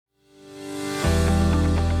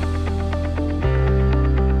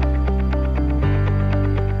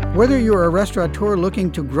Whether you're a restaurateur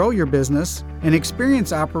looking to grow your business, an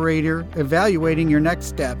experienced operator evaluating your next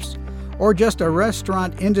steps, or just a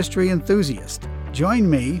restaurant industry enthusiast, join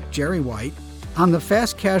me, Jerry White, on the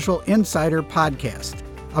Fast Casual Insider Podcast,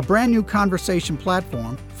 a brand new conversation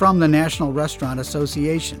platform from the National Restaurant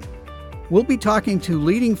Association. We'll be talking to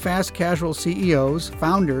leading fast casual CEOs,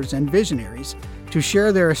 founders, and visionaries to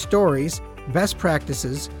share their stories, best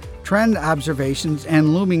practices, trend observations,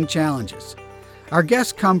 and looming challenges. Our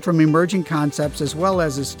guests come from emerging concepts as well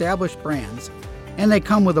as established brands, and they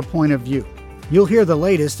come with a point of view. You'll hear the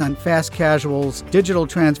latest on fast casual's digital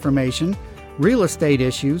transformation, real estate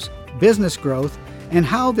issues, business growth, and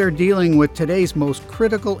how they're dealing with today's most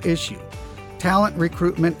critical issue, talent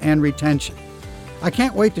recruitment and retention. I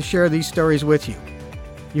can't wait to share these stories with you.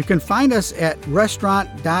 You can find us at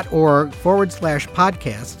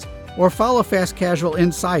restaurant.org/podcasts or follow Fast Casual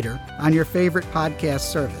Insider on your favorite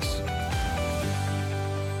podcast service.